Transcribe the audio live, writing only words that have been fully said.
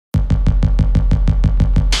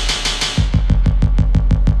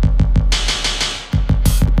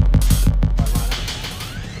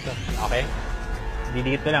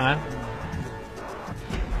dito lang, ha.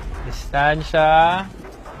 Distansya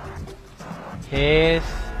is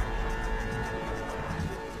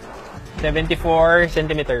 74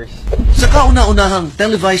 centimeters. Sa kauna-unahang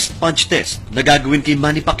televised punch test na gagawin kay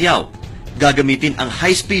Manny Pacquiao, gagamitin ang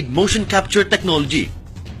high-speed motion capture technology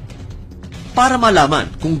para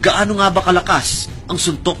malaman kung gaano nga ba kalakas ang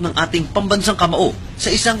suntok ng ating pambansang kamao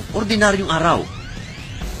sa isang ordinaryong araw.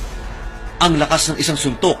 Ang lakas ng isang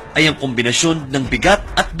suntok ay ang kombinasyon ng bigat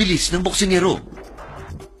at bilis ng boksingero.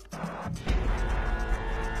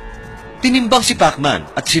 Tinimbang si Pacman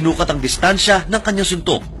at sinukat ang distansya ng kanyang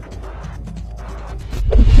suntok.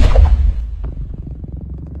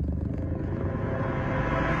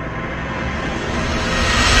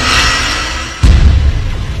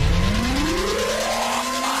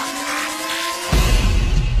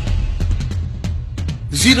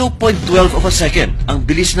 .12 of a second ang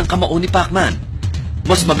bilis ng kamao ni Pacman.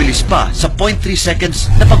 Mas mabilis pa sa 0.3 seconds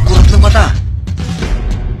na pagkurap ng mata.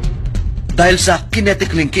 Dahil sa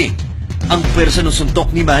kinetic linking, ang pwersa ng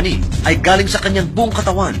suntok ni Manny ay galing sa kanyang buong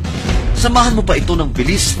katawan. Samahan mo pa ito ng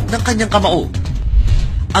bilis ng kanyang kamao.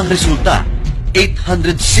 Ang resulta,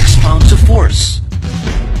 806 pounds of force.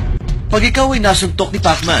 Pag ikaw ay nasuntok ni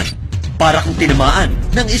Pacman, para kang tinamaan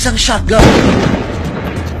ng isang shotgun.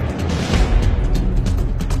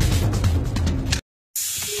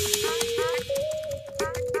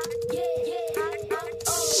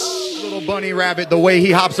 Bunny rabbit, the way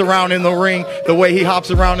he hops around in the ring, I'm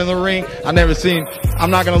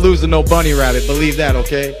not gonna lose to no bunny rabbit, believe that,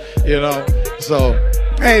 okay? You know, so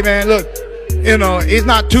hey man, look, you know, he's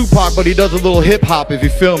not Tupac, but he does a little hip hop, if you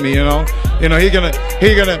feel me. You know, he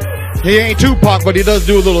ain't Tupac, but he does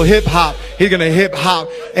do a little hip hop. He's gonna hip hop,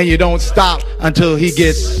 and you don't stop until he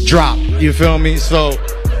gets dropped, you feel me? So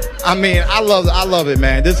I mean, I love it,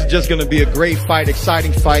 man. This is just going to be a great fight,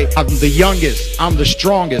 exciting fight. I'm the youngest, I'm the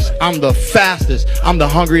strongest, I'm the fastest, I'm the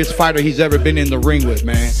hungriest fighter he's ever been in the ring with,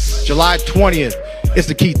 man. July 20th, it's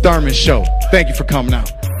the Keith Thurman show. Thank you for coming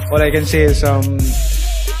out. What I can say is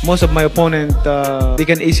most of my opponent, they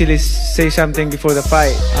can easily say something before the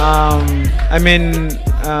fight. I mean,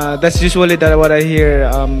 that's usually what I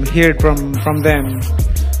heard from them.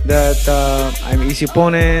 That I'm easy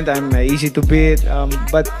opponent, I'm easy to beat,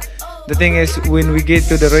 but the thing is, when we get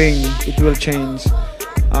to the ring, it will change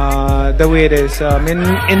the way it is.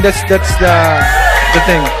 And that's the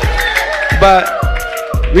thing. But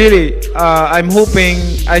really, I'm hoping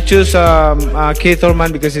I choose Keith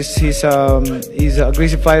Thurman because he's an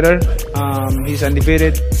aggressive fighter. He's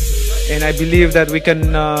undefeated, and I believe that we can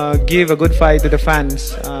give a good fight to the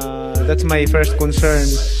fans. That's my first concern.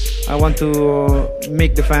 I want to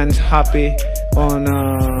make the fans happy on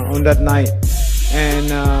that night,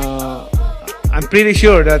 and I'm pretty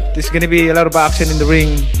sure that there's gonna be a lot of action in the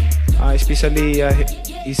ring. Especially,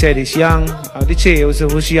 he said he's young. Let's say also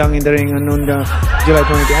who's young in the ring on the July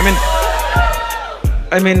 20th.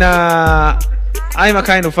 I'm a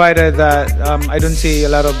kind of fighter that I don't see a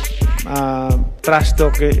lot of trash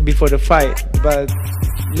talk before the fight, but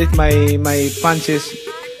let my punches,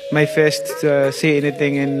 my fist say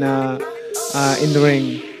anything in the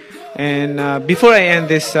ring. And before I end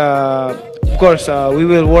this, of course, we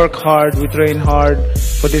will work hard. We train hard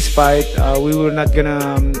for this fight. We were not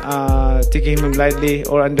gonna take him lightly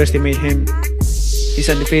or underestimate him. He's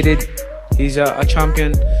undefeated. He's a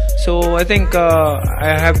champion. So I think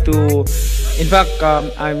I have to. In fact,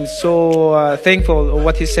 I'm so thankful of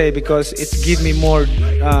what he said because it gives me more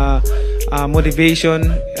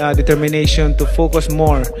motivation, determination to focus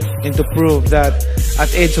more and to prove that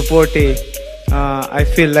at age of 40, I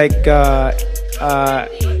feel like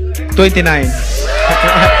 29.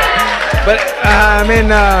 But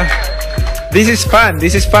this is fun.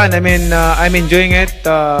 This is fun. I'm enjoying it.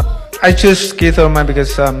 I choose Keith Thurman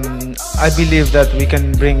because I believe that we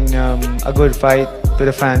can bring a good fight to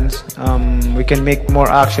the fans. We can make more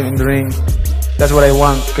action in the ring. That's what I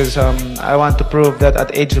want because I want to prove that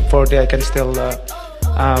at age of 40 I can still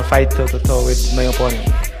fight toe-to-toe with my opponent.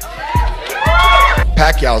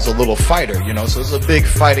 Pacquiao is a little fighter, you know, so it's a big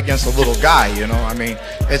fight against a little guy, you know. I mean,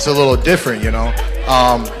 it's a little different, you know.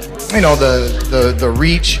 The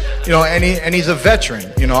reach, you know, and he's a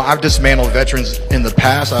veteran. You know, I've dismantled veterans in the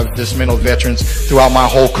past. I've dismantled veterans throughout my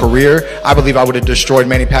whole career. I believe I would have destroyed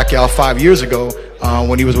Manny Pacquiao 5 years ago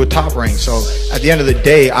when he was with Top Rank. So at the end of the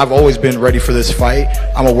day, I've always been ready for this fight.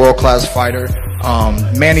 I'm a world-class fighter.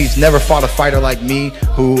 Manny's never fought a fighter like me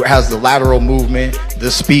who has the lateral movement, the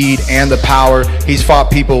speed, and the power. He's fought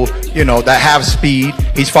people, you know, that have speed.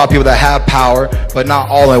 He's fought people that have power, but not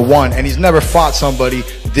all in one. And he's never fought somebody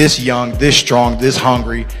this young, this strong, this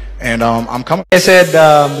hungry. And I'm coming. I said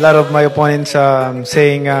a lot of my opponents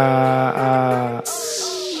saying a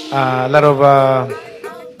lot of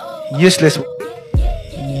useless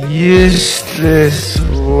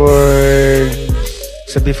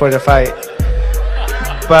words before the fight.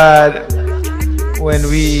 But when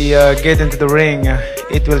we get into the ring,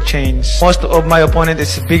 it will change. Most of my opponent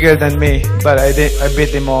is bigger than me, but I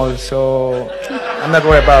beat them all, so I'm not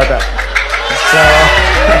worried about that. So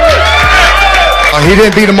He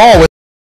didn't beat them all.